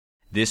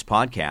This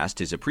podcast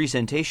is a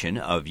presentation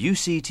of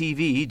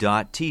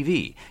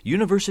UCTV.tv,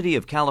 University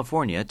of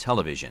California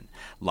Television.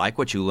 Like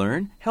what you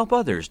learn? Help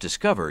others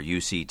discover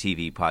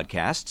UCTV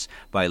podcasts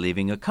by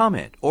leaving a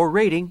comment or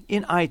rating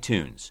in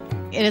iTunes.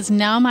 It is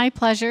now my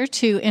pleasure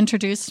to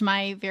introduce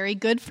my very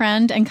good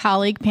friend and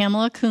colleague,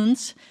 Pamela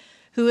Kunz,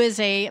 who is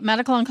a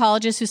medical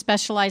oncologist who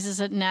specializes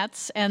at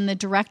NETs and the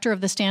director of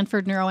the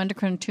Stanford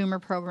Neuroendocrine Tumor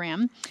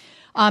program.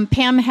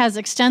 Pam has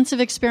extensive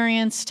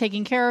experience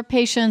taking care of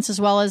patients as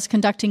well as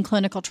conducting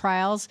clinical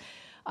trials.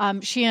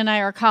 She and I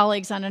are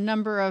colleagues on a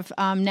number of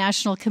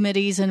national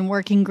committees and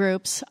working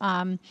groups,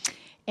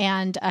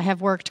 and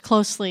have worked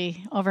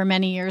closely over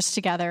many years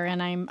together.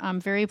 And I'm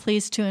very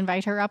pleased to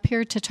invite her up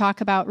here to talk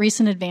about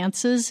recent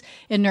advances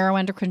in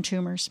neuroendocrine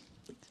tumors.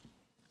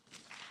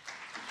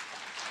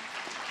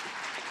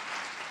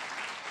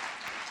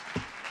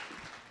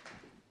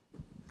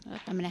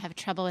 I'm going to have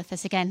trouble with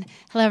this again.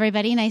 Hello,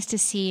 everybody. Nice to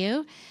see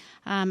you.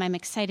 I'm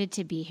excited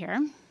to be here.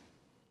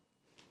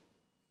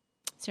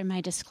 These are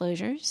my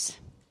disclosures.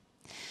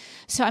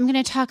 So I'm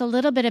going to talk a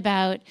little bit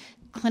about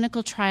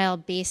clinical trial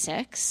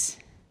basics.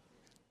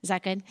 Is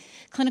that good?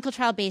 Clinical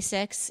trial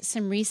basics,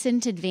 some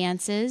recent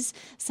advances,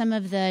 some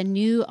of the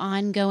new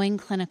ongoing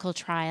clinical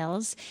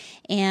trials,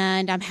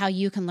 and how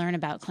you can learn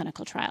about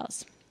clinical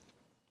trials.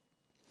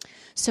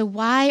 So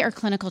why are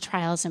clinical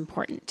trials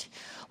important?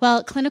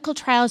 Well, clinical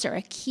trials are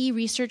a key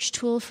research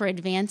tool for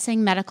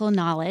advancing medical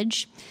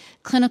knowledge.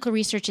 Clinical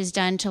research is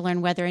done to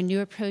learn whether a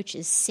new approach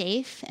is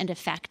safe and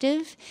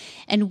effective,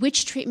 and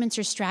which treatments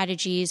or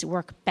strategies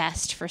work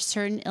best for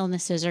certain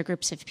illnesses or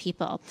groups of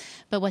people.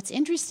 But what's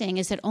interesting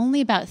is that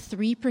only about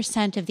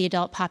 3% of the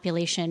adult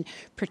population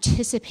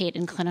participate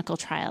in clinical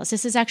trials.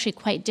 This is actually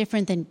quite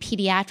different than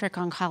pediatric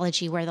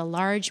oncology, where the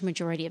large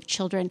majority of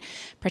children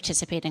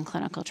participate in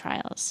clinical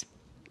trials.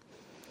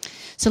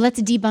 So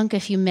let's debunk a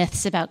few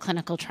myths about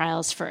clinical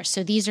trials first.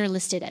 So these are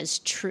listed as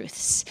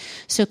truths.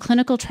 So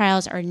clinical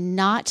trials are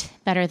not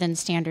better than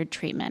standard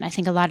treatment. I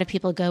think a lot of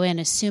people go in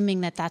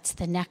assuming that that's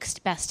the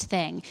next best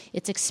thing.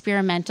 It's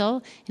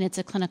experimental, and it's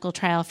a clinical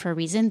trial for a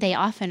reason. They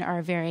often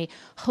are very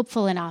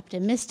hopeful and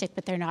optimistic,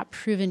 but they're not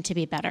proven to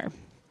be better.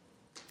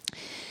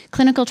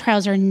 Clinical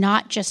trials are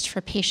not just for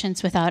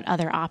patients without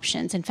other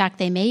options. In fact,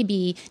 they may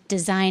be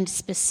designed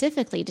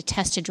specifically to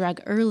test a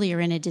drug earlier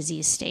in a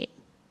disease state.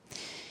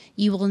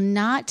 You will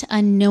not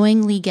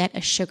unknowingly get a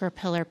sugar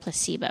pill or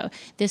placebo.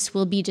 This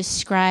will be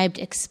described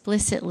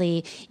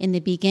explicitly in the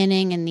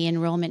beginning and the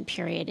enrollment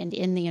period and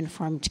in the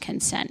informed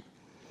consent.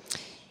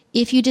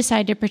 If you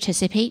decide to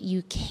participate,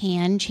 you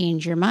can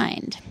change your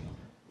mind.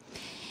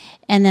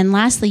 And then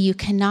lastly, you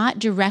cannot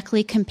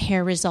directly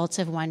compare results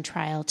of one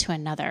trial to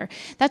another.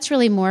 That's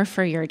really more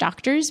for your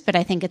doctors, but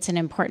I think it's an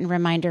important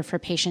reminder for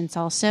patients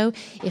also.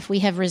 If we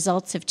have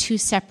results of two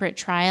separate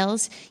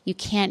trials, you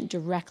can't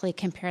directly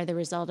compare the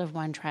result of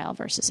one trial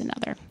versus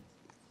another.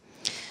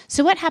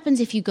 So what happens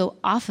if you go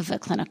off of a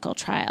clinical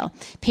trial?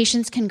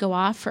 Patients can go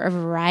off for a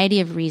variety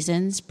of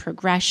reasons: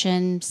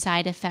 progression,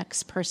 side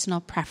effects,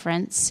 personal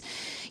preference.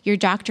 Your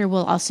doctor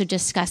will also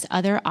discuss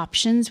other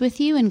options with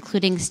you,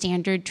 including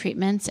standard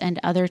treatments and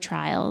other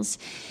trials.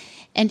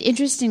 And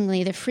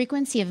interestingly, the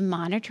frequency of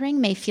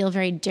monitoring may feel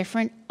very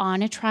different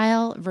on a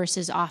trial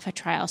versus off a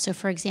trial. So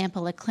for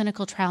example, a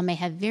clinical trial may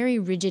have very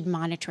rigid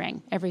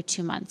monitoring every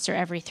 2 months or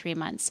every 3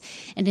 months.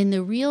 And in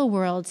the real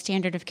world,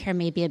 standard of care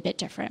may be a bit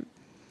different.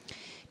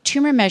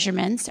 Tumor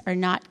measurements are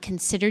not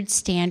considered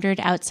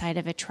standard outside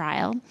of a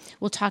trial.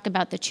 We'll talk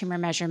about the tumor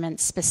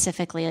measurements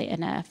specifically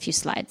in a few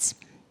slides.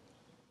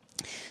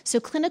 So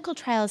clinical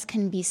trials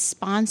can be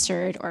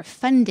sponsored or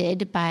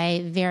funded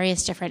by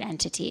various different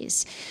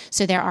entities.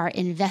 So there are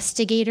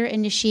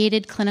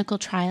investigator-initiated clinical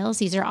trials.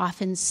 These are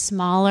often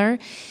smaller.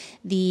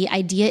 The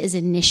idea is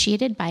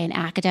initiated by an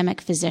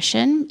academic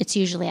physician. It's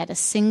usually at a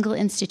single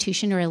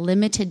institution or a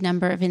limited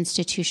number of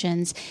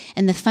institutions,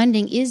 and the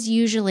funding is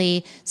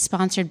usually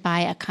sponsored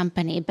by a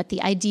company, but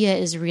the idea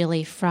is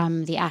really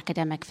from the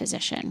academic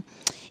physician.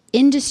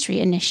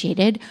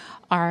 Industry-initiated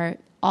are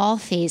all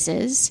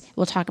phases.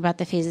 We'll talk about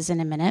the phases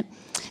in a minute.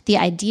 The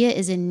idea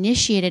is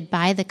initiated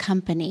by the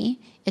company.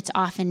 It's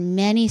often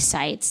many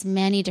sites,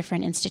 many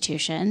different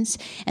institutions,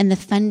 and the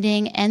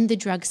funding and the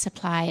drug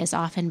supply is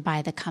often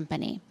by the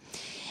company.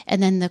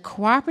 And then the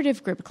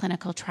cooperative group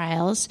clinical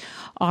trials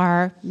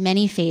are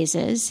many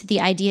phases.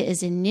 The idea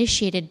is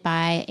initiated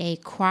by a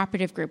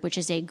cooperative group, which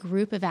is a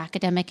group of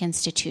academic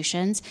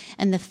institutions,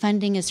 and the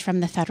funding is from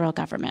the federal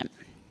government,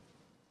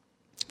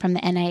 from the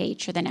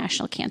NIH or the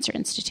National Cancer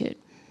Institute.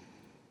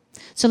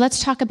 So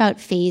let's talk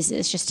about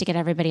phases, just to get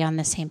everybody on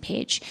the same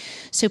page.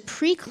 So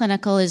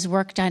preclinical is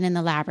work done in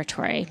the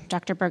laboratory.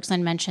 Dr.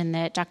 Bergslund mentioned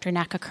that Dr.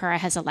 Nakakura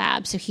has a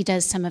lab, so he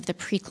does some of the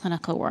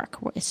preclinical work.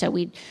 So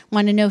we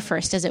want to know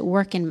first, does it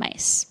work in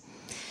mice?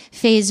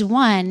 Phase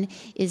 1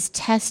 is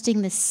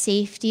testing the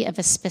safety of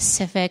a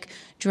specific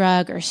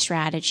drug or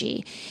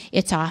strategy.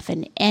 It's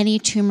often any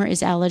tumor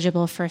is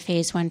eligible for a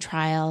phase 1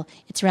 trial.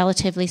 It's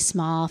relatively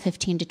small,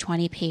 15 to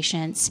 20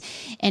 patients,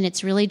 and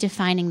it's really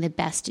defining the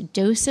best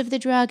dose of the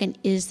drug and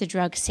is the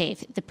drug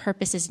safe. The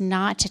purpose is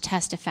not to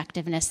test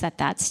effectiveness at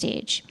that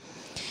stage.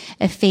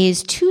 A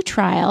phase 2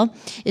 trial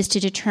is to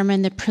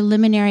determine the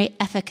preliminary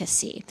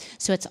efficacy.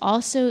 So it's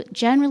also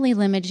generally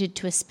limited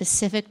to a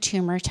specific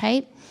tumor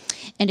type,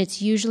 and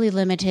it's usually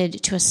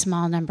limited to a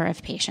small number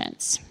of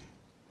patients.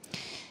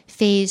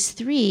 Phase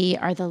 3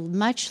 are the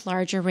much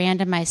larger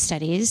randomized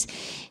studies.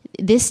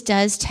 This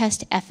does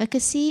test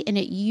efficacy, and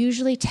it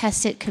usually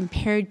tests it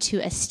compared to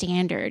a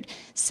standard.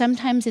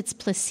 Sometimes it's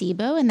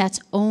placebo, and that's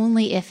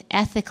only if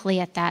ethically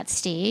at that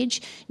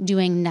stage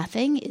doing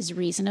nothing is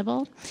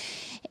reasonable.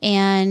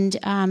 And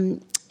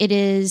it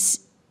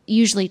is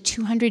usually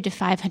 200 to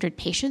 500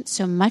 patients,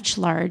 so much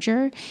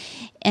larger,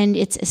 and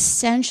it's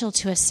essential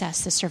to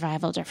assess the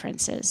survival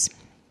differences.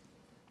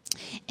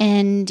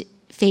 And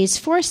phase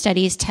 4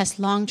 studies test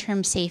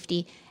long-term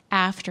safety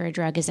after a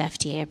drug is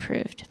FDA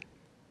approved.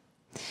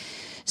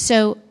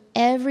 So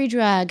every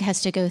drug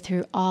has to go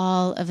through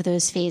all of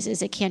those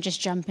phases. It can't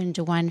just jump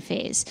into one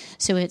phase.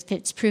 So if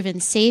it's proven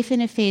safe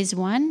in a phase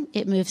 1,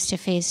 it moves to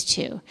phase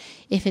 2.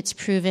 If it's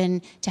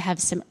proven to have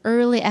some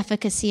early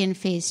efficacy in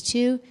phase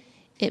 2,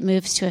 it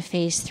moves to a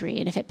phase 3.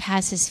 And if it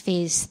passes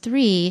phase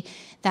 3,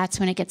 that's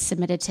when it gets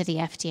submitted to the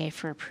FDA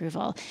for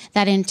approval.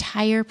 That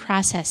entire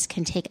process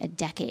can take a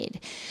decade.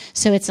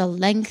 So it's a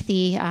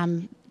lengthy,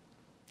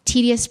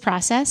 tedious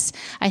process.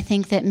 I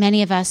think that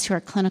many of us who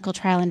are clinical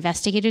trial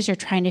investigators are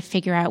trying to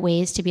figure out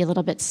ways to be a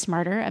little bit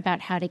smarter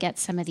about how to get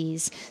some of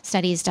these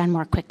studies done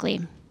more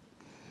quickly.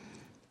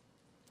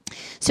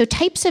 So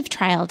types of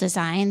trial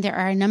design, there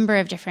are a number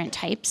of different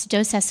types.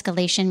 Dose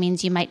escalation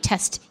means you might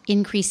test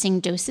increasing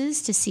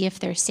doses to see if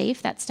they're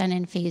safe. That's done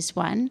in phase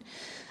 1.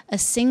 A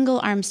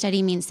single-arm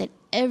study means that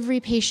every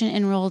patient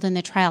enrolled in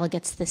the trial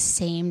gets the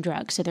same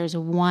drug. So there's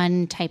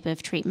one type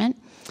of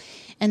treatment.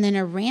 And then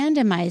a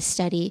randomized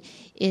study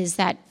is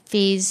that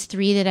phase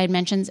 3 that I'd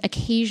mentioned,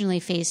 occasionally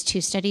phase 2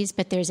 studies,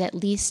 but there's at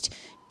least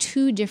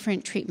 2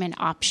 different treatment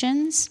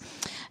options.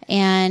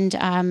 And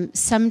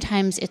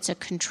sometimes it's a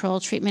control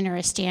treatment or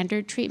a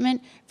standard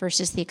treatment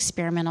versus the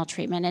experimental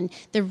treatment. And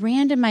the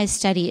randomized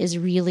study is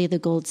really the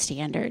gold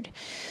standard.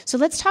 So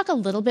let's talk a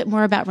little bit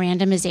more about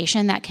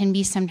randomization. That can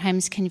be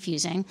sometimes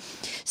confusing.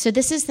 So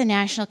this is the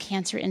National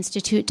Cancer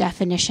Institute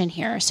definition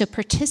here. So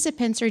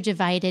participants are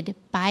divided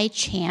by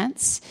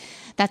chance.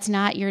 That's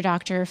not your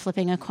doctor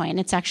flipping a coin.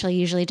 It's actually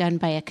usually done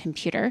by a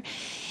computer.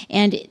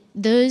 And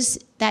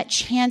that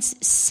chance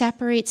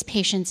separates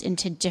patients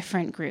into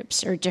different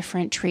groups or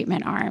different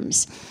treatment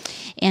arms.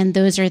 And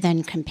those are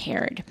then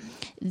compared.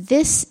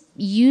 This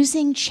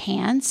using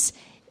chance,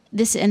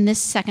 this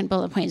second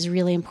bullet point is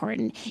really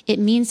important. It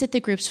means that the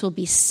groups will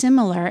be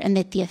similar and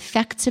that the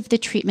effects of the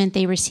treatment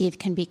they receive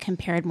can be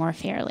compared more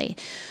fairly.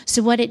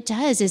 So what it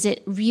does is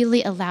it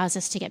really allows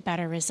us to get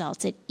better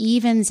results. It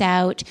evens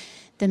out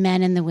the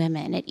men and the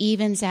women. It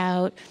evens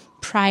out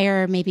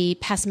prior, maybe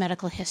past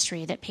medical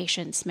history that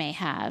patients may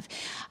have.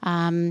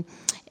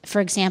 For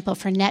example,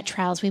 for NET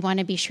trials, we want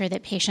to be sure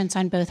that patients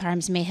on both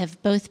arms may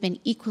have both been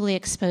equally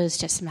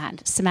exposed to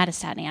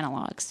somatostatin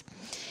analogs.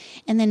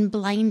 And then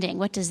blinding,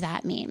 what does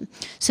that mean?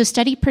 So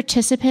study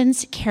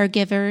participants,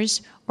 caregivers,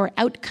 or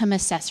outcome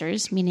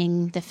assessors,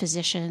 meaning the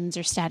physicians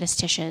or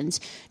statisticians,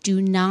 do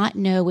not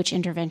know which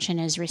intervention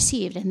is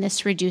received, and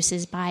this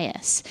reduces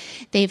bias.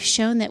 They've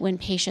shown that when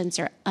patients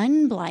are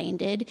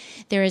unblinded,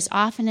 there is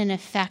often an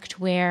effect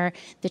where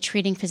the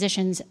treating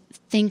physicians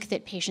think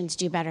that patients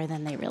do better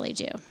than they really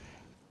do.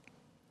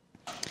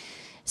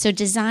 So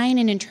design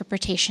and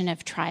interpretation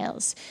of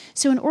trials.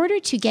 So in order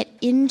to get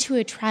into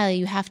a trial,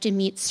 you have to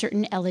meet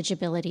certain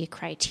eligibility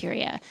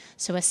criteria.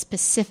 So a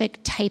specific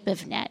type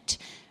of NET,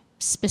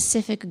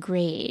 specific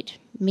grade,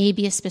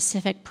 maybe a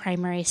specific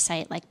primary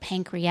site like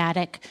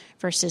pancreatic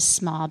versus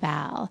small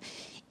bowel.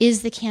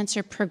 Is the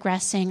cancer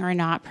progressing or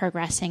not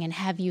progressing, and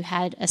have you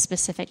had a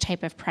specific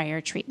type of prior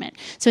treatment?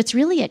 So it's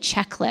really a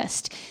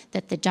checklist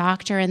that the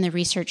doctor and the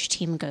research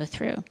team go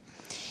through.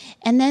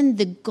 And then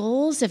the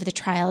goals of the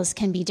trials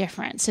can be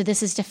different. So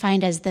this is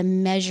defined as the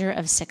measure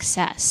of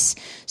success.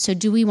 So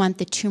do we want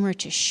the tumor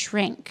to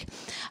shrink?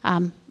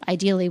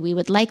 Ideally, we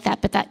would like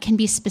that, but that can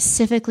be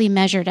specifically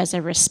measured as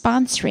a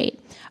response rate.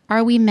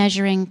 Are we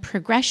measuring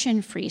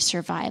progression-free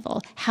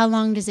survival? How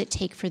long does it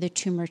take for the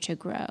tumor to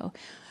grow?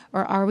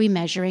 Or are we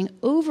measuring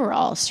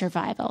overall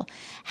survival?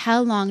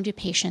 How long do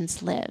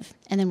patients live?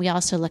 And then we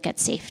also look at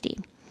safety.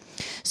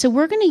 So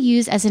we're going to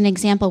use as an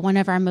example one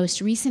of our most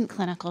recent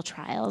clinical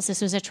trials.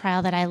 This was a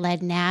trial that I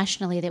led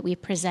nationally that we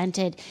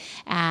presented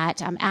at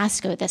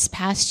ASCO this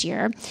past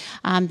year.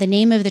 The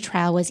name of the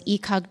trial was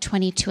ECOG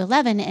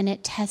 2211, and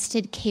it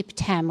tested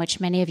CAPE-10, which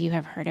many of you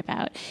have heard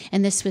about.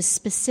 And this was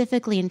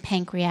specifically in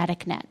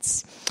pancreatic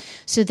NETs.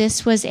 So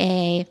this was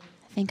I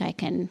think I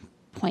can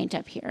point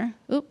up here.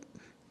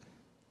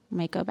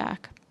 Might go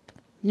back.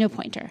 No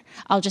pointer.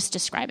 I'll just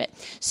describe it.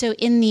 So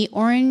in the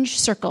orange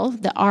circle,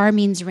 the R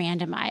means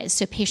randomized.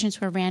 So patients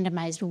were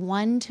randomized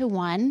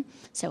 1-to-1.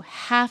 So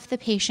half the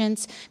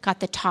patients got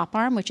the top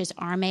arm, which is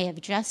arm A of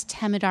just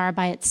Temodar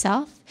by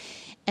itself.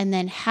 And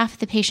then half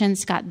the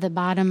patients got the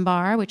bottom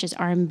bar, which is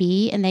arm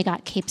B, and they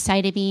got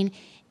capecitabine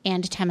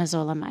and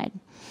temozolomide.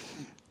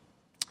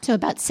 So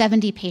about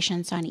 70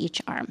 patients on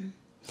each arm.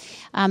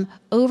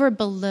 Over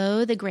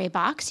below the gray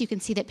box, you can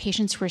see that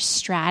patients were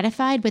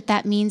stratified. What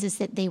that means is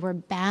that they were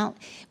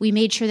we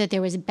made sure that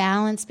there was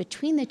balance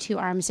between the two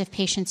arms of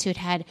patients who had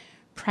had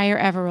prior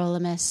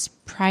everolimus,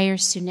 prior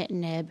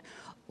sunitinib,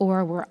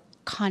 or were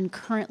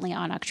concurrently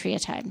on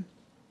octreotide.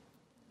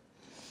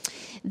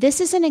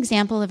 This is an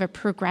example of a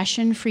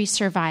progression-free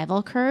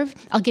survival curve.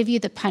 I'll give you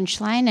the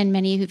punchline, and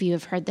many of you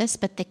have heard this,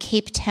 but the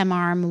Cape-Tem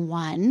arm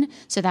won,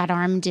 so that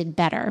arm did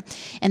better,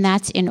 and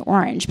that's in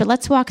orange. But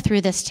let's walk through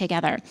this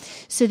together.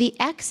 So the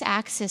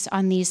x-axis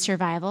on these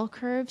survival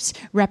curves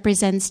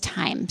represents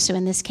time. So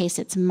in this case,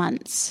 it's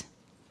months.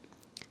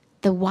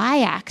 The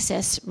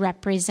y-axis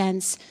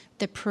represents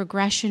the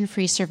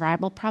progression-free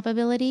survival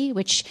probability,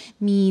 which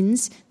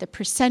means the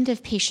percent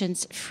of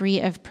patients free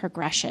of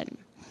progression.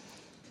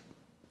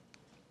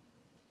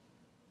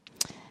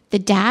 The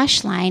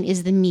dashed line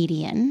is the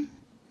median,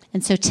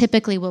 and so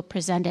typically we'll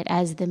present it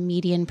as the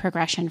median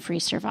progression-free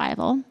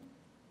survival.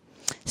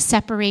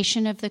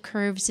 Separation of the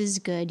curves is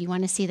good. You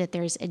want to see that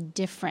there's a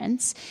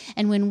difference.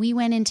 And when we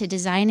went into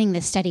designing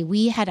this study,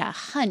 we had a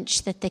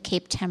hunch that the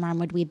Cape-Tem arm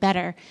would be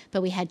better,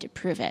 but we had to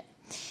prove it.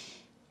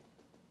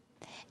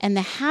 And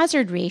the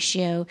hazard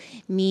ratio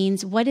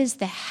means what is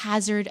the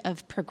hazard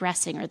of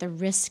progressing or the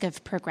risk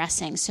of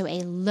progressing. So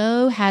a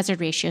low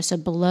hazard ratio, so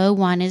below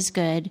 1 is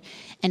good,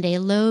 and a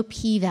low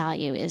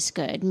p-value is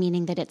good,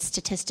 meaning that it's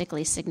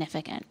statistically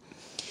significant.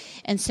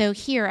 And so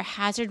here, a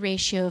hazard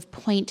ratio of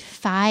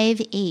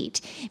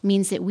 0.58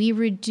 means that we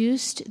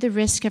reduced the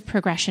risk of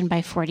progression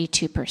by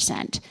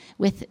 42%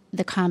 with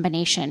the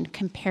combination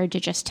compared to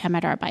just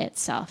Temodar by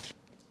itself.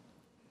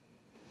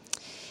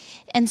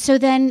 And so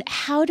then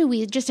how do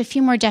we, just a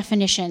few more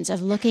definitions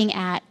of looking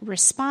at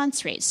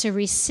response rates. So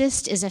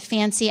RECIST is a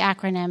fancy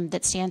acronym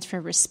that stands for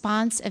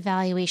Response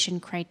Evaluation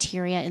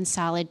Criteria in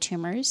Solid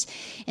Tumors.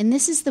 And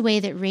this is the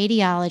way that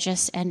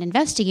radiologists and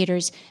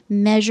investigators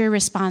measure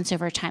response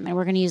over time. And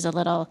we're going to use a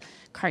little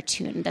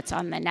cartoon that's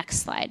on the next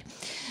slide.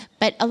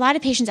 But a lot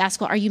of patients ask,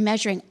 well, are you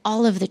measuring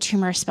all of the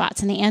tumor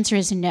spots? And the answer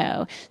is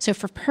no. So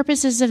for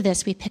purposes of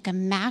this, we pick a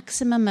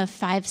maximum of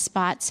 5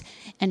 spots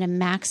and a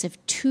max of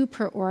 2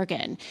 per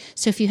organ.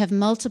 So if you have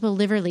multiple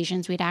liver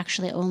lesions, we'd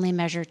actually only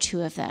measure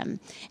 2 of them.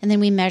 And then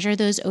we measure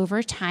those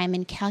over time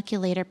and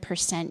calculate a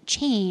percent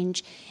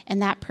change.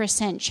 And that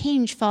percent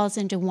change falls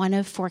into one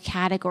of 4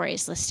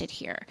 categories listed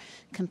here: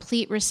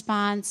 complete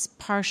response,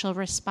 partial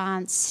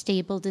response,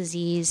 stable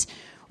disease,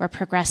 or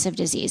progressive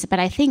disease. But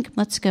I think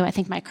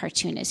my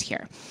cartoon is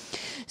here.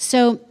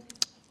 So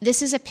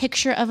this is a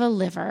picture of a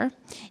liver,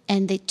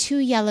 and the 2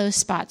 yellow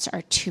spots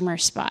are tumor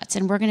spots.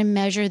 And we're going to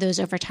measure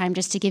those over time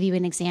just to give you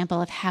an example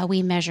of how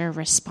we measure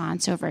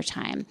response over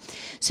time.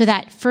 So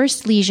that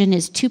first lesion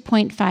is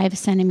 2.5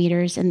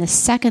 centimeters, and the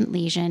second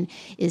lesion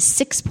is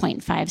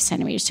 6.5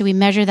 centimeters. So we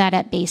measure that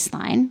at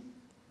baseline.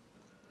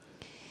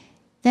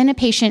 Then a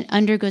patient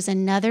undergoes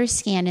another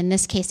scan, in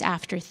this case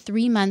after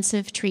 3 months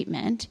of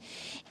treatment,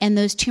 and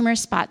those tumor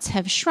spots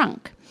have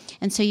shrunk.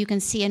 And so you can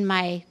see in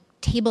my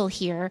table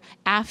here,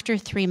 after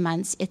 3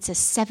 months, it's a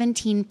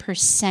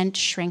 17%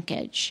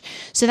 shrinkage.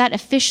 So that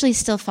officially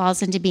still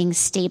falls into being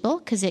stable,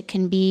 because it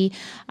can be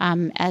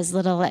as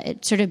little,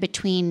 sort of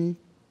between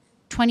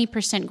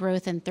 20%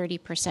 growth and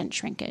 30%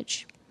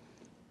 shrinkage.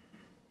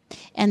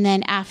 And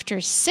then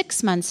after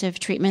 6 months of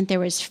treatment, there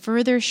was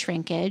further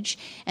shrinkage,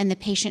 and the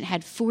patient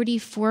had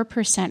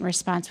 44%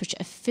 response, which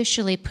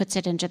officially puts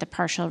it into the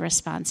partial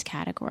response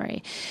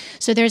category.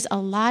 So there's a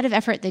lot of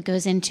effort that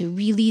goes into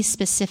really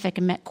specific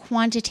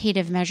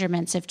quantitative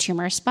measurements of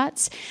tumor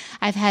spots.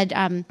 I've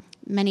had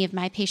many of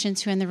my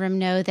patients who are in the room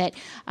know that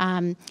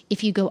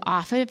if you go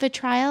off of a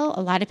trial,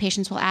 a lot of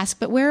patients will ask,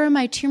 but where are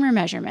my tumor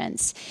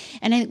measurements?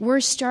 And we're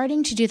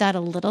starting to do that a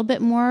little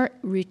bit more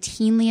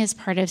routinely as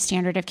part of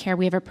standard of care.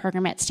 We have a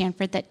program at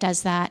Stanford that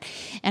does that.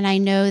 And I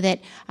know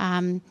that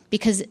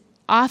because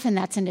often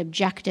that's an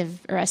objective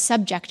or a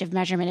subjective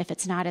measurement if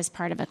it's not as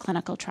part of a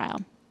clinical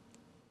trial.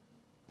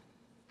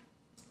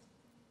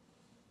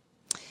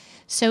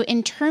 So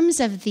in terms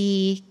of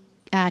the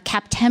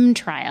Cape-Tem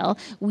trial,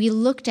 we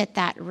looked at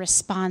that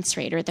response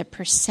rate, or the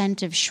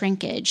percent of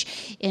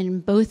shrinkage,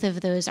 in both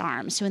of those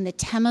arms. So in the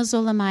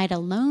temozolomide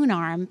alone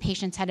arm,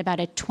 patients had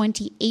about a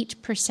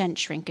 28%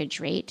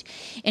 shrinkage rate,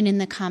 and in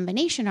the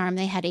combination arm,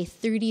 they had a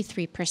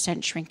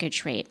 33%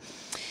 shrinkage rate.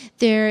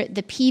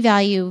 The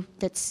p-value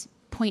that's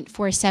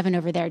 0.47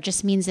 over there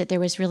just means that there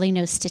was really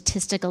no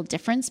statistical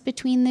difference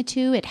between the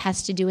two. It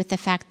has to do with the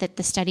fact that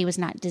the study was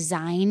not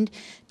designed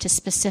to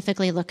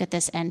specifically look at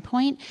this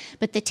endpoint.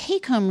 But the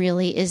take-home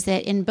really is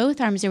that in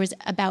both arms, there was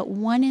about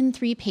 1 in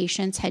 3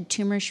 patients had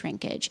tumor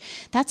shrinkage.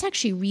 That's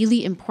actually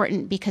really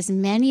important because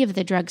many of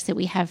the drugs that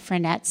we have for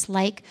NETs,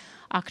 like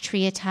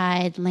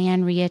octreotide,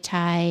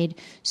 lanreotide,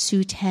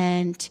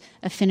 Sutent,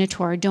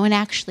 Afinitor don't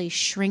actually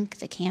shrink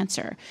the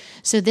cancer.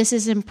 So this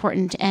is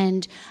important.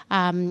 And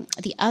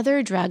the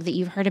other drug that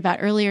you've heard about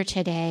earlier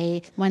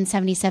today,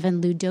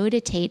 177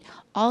 ludotatate,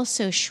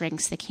 also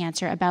shrinks the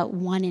cancer, about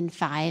 1 in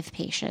 5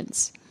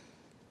 patients.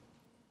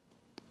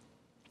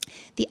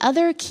 The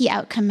other key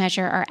outcome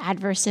measure are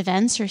adverse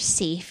events or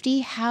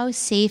safety. How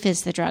safe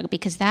is the drug?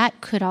 Because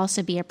that could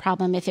also be a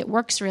problem. If it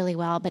works really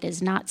well but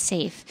is not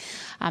safe,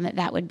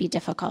 that would be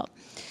difficult.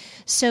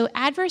 So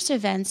adverse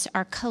events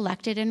are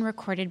collected and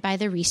recorded by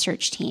the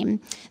research team.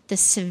 The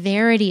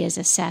severity is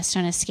assessed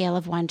on a scale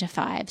of 1 to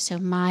 5, so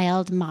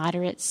mild,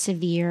 moderate,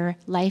 severe,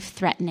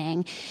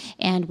 life-threatening,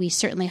 and we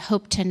certainly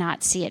hope to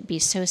not see it be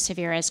so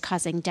severe as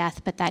causing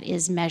death, but that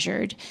is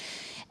measured.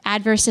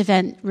 Adverse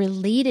event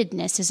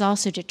relatedness is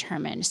also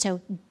determined.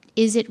 So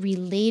is it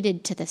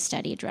related to the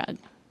study drug?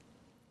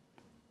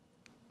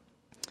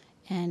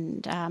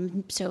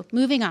 And so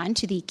moving on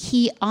to the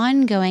key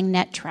ongoing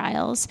NET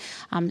trials,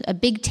 a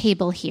big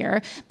table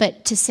here,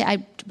 but to say,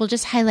 I will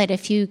just highlight a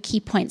few key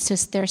points. So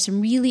there are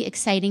some really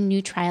exciting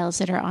new trials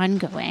that are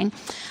ongoing.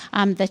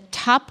 The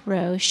top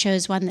row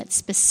shows one that's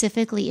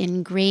specifically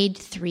in grade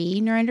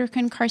 3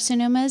 neuroendocrine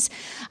carcinomas,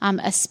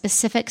 a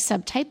specific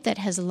subtype that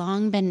has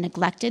long been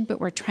neglected, but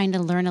we're trying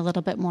to learn a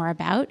little bit more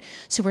about.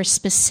 So we're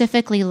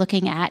specifically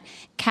looking at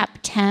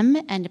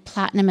CAP-TEM and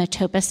platinum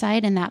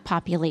etoposide in that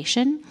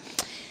population.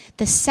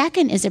 The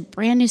second is a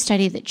brand new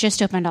study that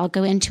just opened. I'll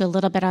go into a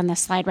little bit on the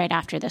slide right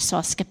after this, so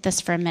I'll skip this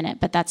for a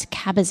minute, but that's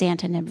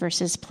cabozantinib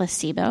versus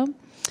placebo.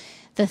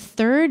 The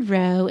third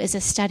row is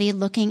a study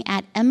looking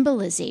at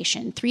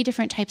embolization, 3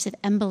 different types of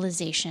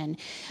embolization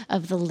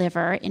of the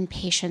liver in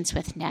patients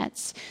with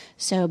NETs.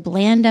 So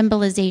bland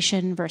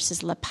embolization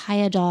versus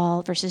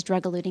Lipiodol versus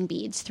drug-eluting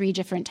beads, 3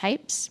 different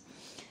types.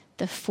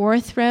 The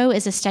fourth row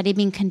is a study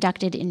being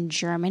conducted in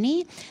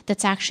Germany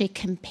that's actually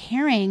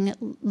comparing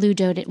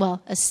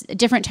a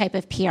different type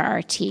of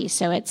PRRT.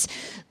 So it's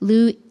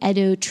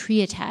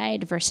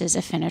ludotriotide versus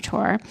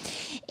Afinitor.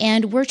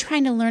 And we're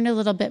trying to learn a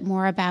little bit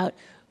more about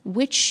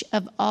which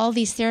of all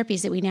these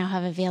therapies that we now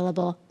have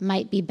available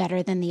might be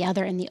better than the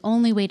other. And the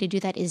only way to do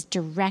that is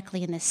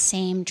directly in the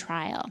same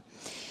trial.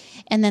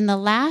 And then the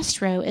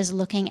last row is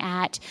looking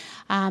at,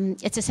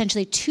 it's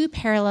essentially 2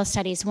 parallel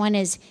studies. One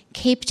is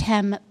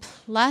CAP-TEM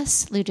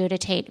plus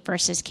ludotatate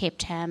versus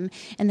CAP-TEM,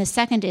 and the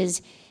second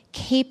is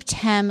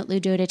CAP-TEM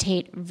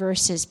ludotatate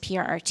versus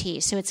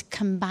PRRT. So it's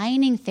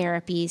combining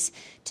therapies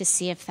to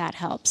see if that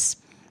helps.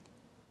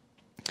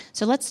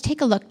 So let's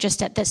take a look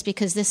just at this,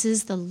 because this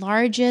is the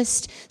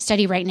largest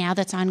study right now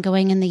that's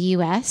ongoing in the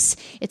U.S.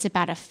 It's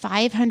about a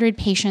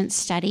 500-patient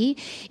study.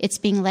 It's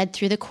being led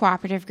through the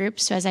cooperative group.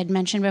 So as I'd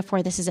mentioned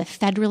before, this is a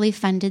federally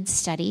funded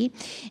study,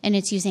 and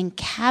it's using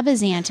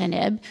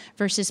cabozantinib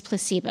versus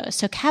placebo.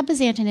 So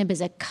cabozantinib is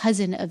a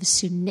cousin of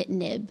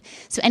sunitinib.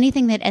 So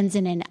anything that ends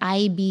in an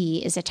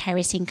IB is a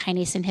tyrosine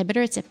kinase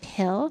inhibitor. It's a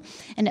pill,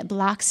 and it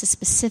blocks a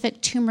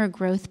specific tumor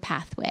growth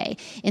pathway.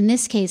 In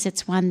this case,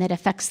 it's one that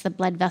affects the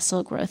blood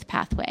vessel growth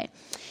pathway.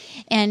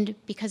 And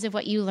because of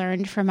what you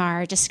learned from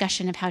our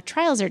discussion of how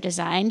trials are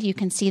designed, you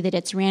can see that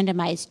it's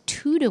randomized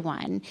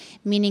 2-to-1,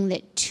 meaning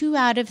that 2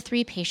 out of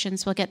 3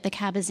 patients will get the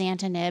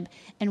cabozantinib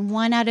and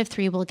 1 out of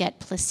 3 will get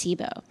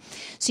placebo.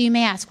 So you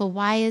may ask, well,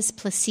 why is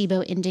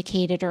placebo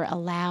indicated or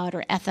allowed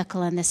or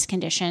ethical in this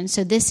condition?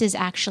 So this is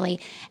actually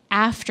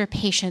after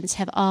patients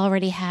have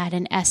already had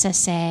an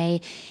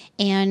SSA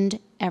and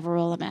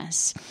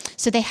everolimus.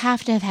 So they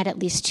have to have had at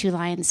least 2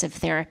 lines of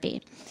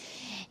therapy.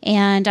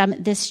 And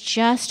this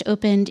just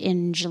opened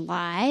in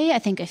July. I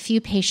think a few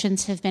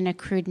patients have been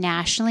accrued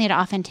nationally. It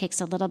often takes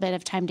a little bit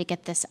of time to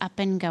get this up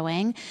and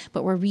going,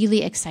 but we're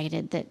really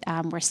excited that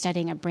we're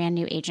studying a brand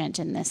new agent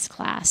in this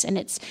class. And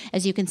it's,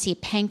 as you can see,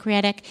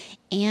 pancreatic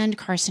and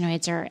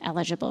carcinoids are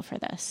eligible for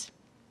this.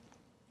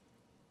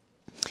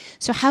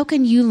 So how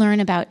can you learn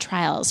about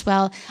trials?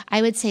 Well,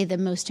 I would say the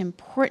most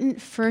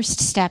important first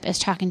step is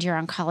talking to your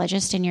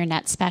oncologist and your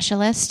NET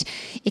specialist.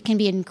 It can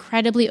be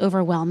incredibly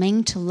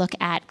overwhelming to look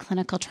at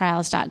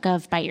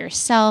clinicaltrials.gov by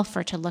yourself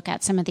or to look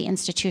at some of the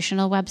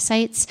institutional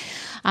websites.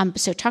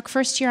 So talk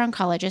first to your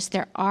oncologist.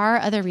 There are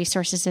other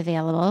resources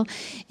available,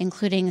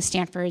 including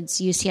Stanford's,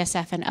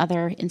 UCSF, and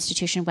other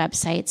institution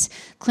websites.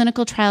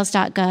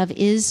 Clinicaltrials.gov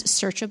is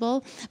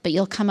searchable, but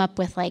you'll come up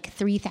with like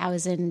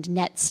 3,000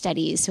 NET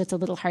studies, so it's a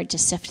little hard to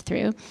sift through.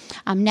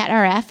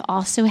 NetRF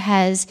also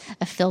has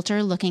a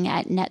filter looking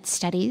at NET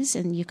studies,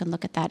 and you can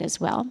look at that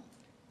as well.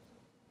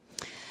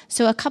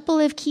 So a couple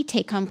of key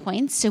take-home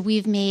points. So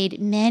we've made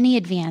many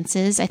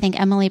advances. I think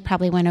Emily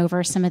probably went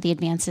over some of the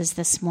advances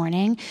this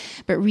morning,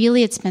 but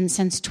really it's been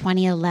since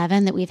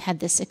 2011 that we've had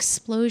this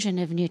explosion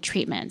of new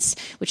treatments,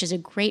 which is a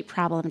great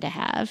problem to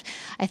have.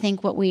 I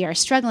think what we are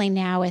struggling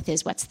now with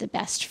is what's the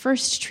best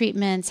first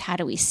treatments, how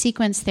do we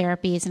sequence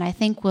therapies, and I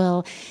think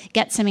we'll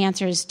get some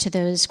answers to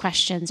those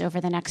questions over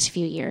the next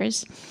few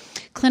years.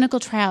 Clinical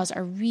trials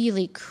are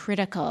really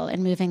critical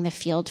in moving the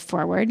field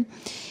forward.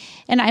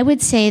 And I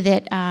would say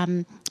that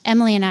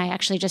Emily and I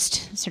actually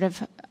just sort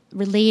of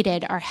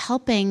related are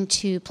helping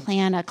to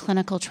plan a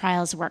clinical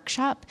trials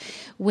workshop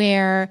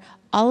where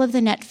all of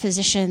the NET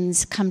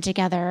physicians come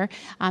together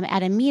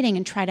at a meeting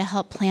and try to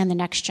help plan the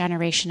next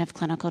generation of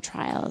clinical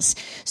trials.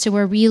 So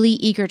we're really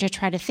eager to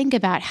try to think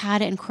about how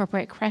to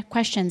incorporate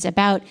questions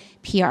about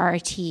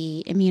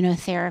PRRT,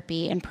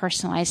 immunotherapy, and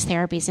personalized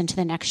therapies into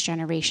the next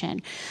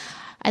generation.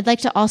 I'd like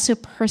to also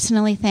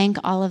personally thank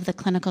all of the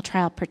clinical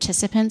trial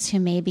participants who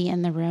may be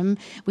in the room.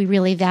 We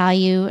really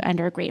value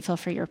and are grateful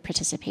for your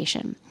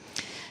participation.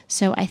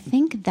 So I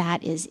think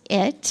that is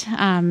it.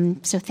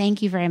 So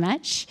thank you very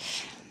much.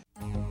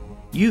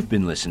 You've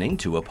been listening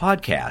to a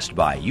podcast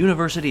by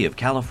University of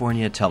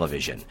California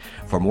Television.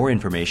 For more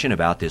information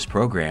about this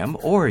program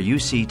or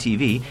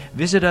UCTV,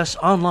 visit us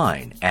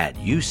online at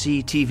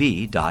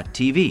uctv.tv.